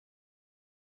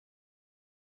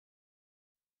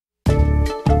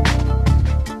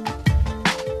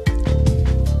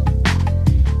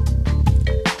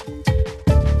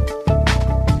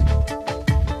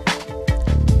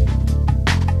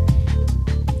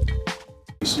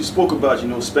You spoke about,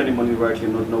 spending money rightly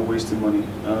and not wasting money.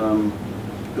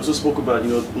 You also spoke about,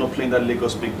 not playing that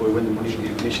Lagos big boy when the money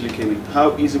initially came in.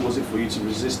 How easy was it for you to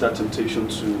resist that temptation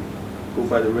to go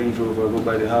buy the Range Rover, go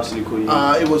buy the house in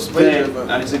Ikoyi? It was Range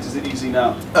Rover. And is it easy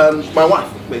now? My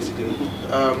wife, basically.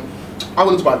 I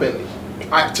wanted to buy Bentley.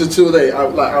 Till day, I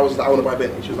was like, I want to buy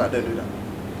Bentley. She was like, don't do that.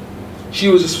 She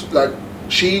was just like,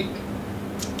 she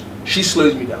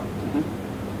slows me down,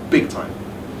 big time.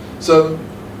 So,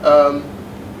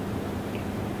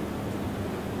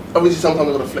 obviously sometimes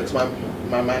I've got to flex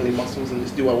my manly muscles and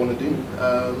just do what I want to do.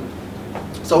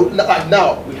 So like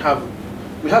now we have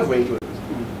Range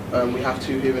Rovers. We have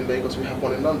 2 here in Lagos. We have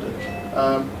 1 in London.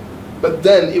 But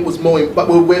then it was more. But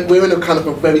we're in a kind of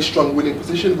a very strong winning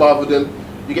position rather than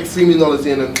you get $3 million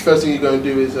in and first thing you go and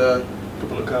do is a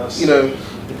couple of cars.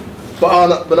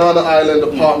 Banana Island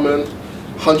apartment,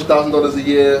 $100,000 a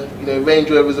year. Range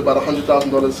Rover is about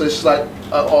 $100,000. So it's like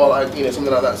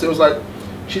something like that. So it was like.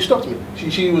 She stopped me.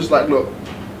 She was like, look,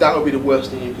 that would be the worst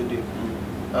thing you could do.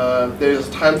 There is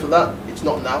time for that. It's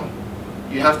not now.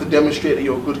 You have to demonstrate that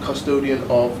you're a good custodian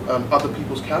of other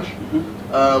people's cash.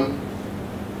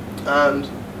 And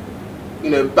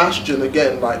Bastion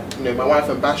again, like my wife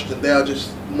and Bastion, they are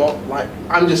just not like.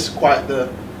 I'm just quite the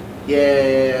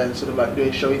sort of like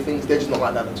doing showy things. They're just not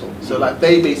like that at all. So like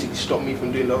they basically stopped me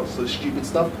from doing lots of stupid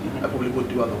stuff I probably would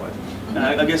do otherwise. And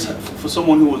I guess for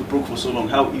someone who was broke for so long,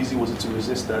 how easy was it to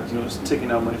resist that? Just taking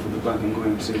out money from the bank and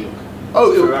going and say, look,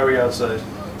 Ferrari outside.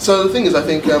 So the thing is, I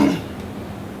think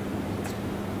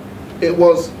it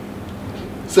was.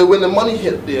 So when the money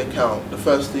hit the account, the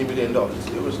first $3 million,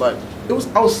 it was like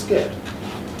I was scared.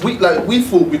 We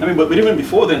thought. But even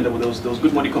before then, there was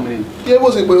good money coming in. Yeah, it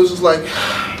wasn't. But it was just like.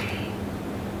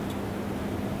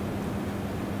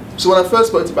 So when I first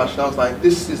spoke to Bastion, I was like,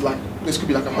 this could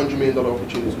be like a $100 million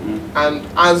opportunity. And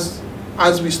as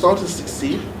we started to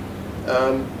succeed,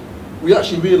 we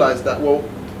actually realized that, well,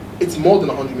 it's more than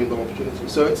a $100 million opportunity.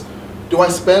 So it's, do I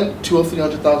spend $200,000 or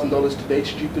 $300,000 today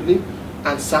stupidly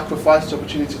and sacrifice the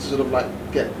opportunity to sort of like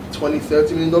get $20,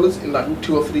 $30 million in like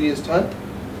 2 or 3 years time?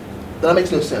 That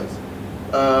makes no sense.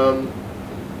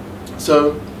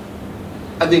 So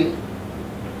I think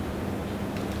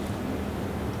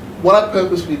what I've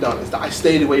purposefully done is that I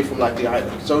stayed away from like the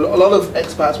island. So a lot of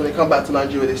expats, when they come back to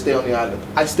Nigeria, they stay on the island.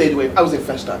 I stayed away. I was in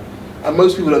Festac, and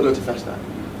most people don't go to Festac.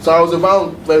 So I was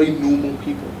around very normal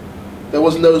people. There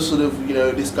was no sort of,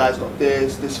 this guy's got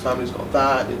this family's got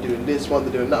that, they're doing this one,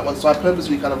 they're doing that one. So I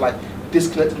purposely kind of like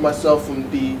disconnected myself from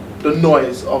the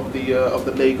noise of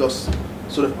the Lagos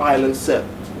sort of island set.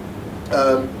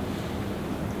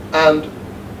 And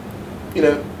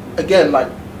again,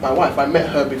 like my wife, I met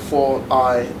her before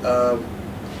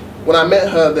when I met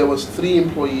her, there was 3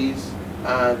 employees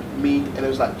and me, and it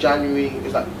was like January,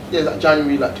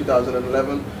 January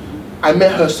 2011. I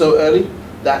met her so early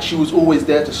that she was always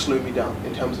there to slow me down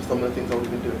in terms of some of the things I was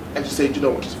been doing, and to say, do you know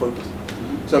what, just focus.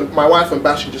 So my wife and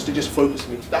Bastion just focused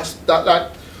me.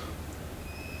 That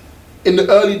in the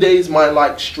early days, my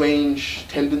like strange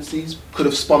tendencies could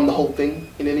have spun the whole thing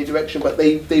in any direction, but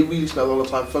they really spent a lot of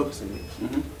time focusing me.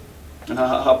 And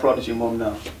how proud is your mom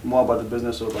now? More about the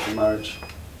business or about the marriage?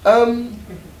 Well,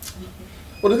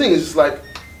 the thing is, like,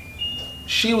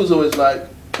 she was always like,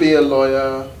 be a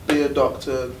lawyer, be a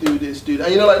doctor, do this, do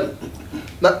that. And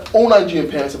like all Nigerian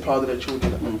parents are proud of their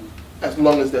children as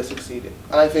long as they're succeeding.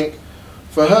 And I think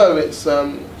for her, it's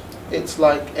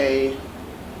like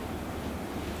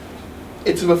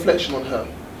it's a reflection on her,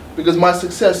 because my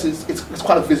success it's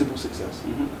quite a visible success.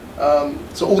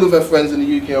 So all of her friends in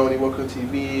the UK only work on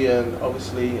TV, and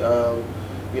obviously,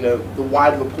 the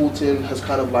wide reporting has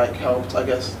kind of like helped, I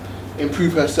guess,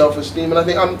 improve her self-esteem. And I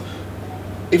think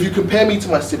if you compare me to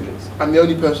my siblings, I'm the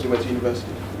only person who went to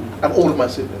university. Of all of my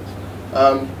siblings,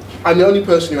 I'm the only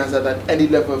person who has had any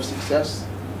level of success,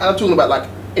 and I'm talking about like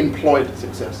employed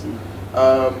success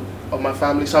of my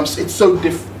family. So it's so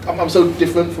I'm so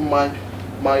different from my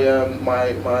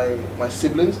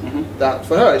siblings that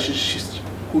for her, she's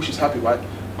happy, right?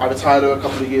 I retired her a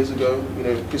couple of years ago.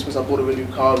 Christmas I bought her a new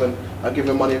car and I give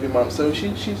her money every month. So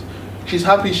she's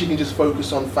happy. She can just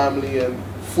focus on family and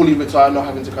fully retire, not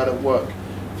having to kind of work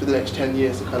for the next 10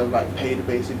 years to kind of like pay the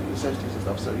basic necessities and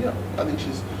stuff. So yeah, I think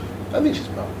she's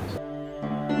proud.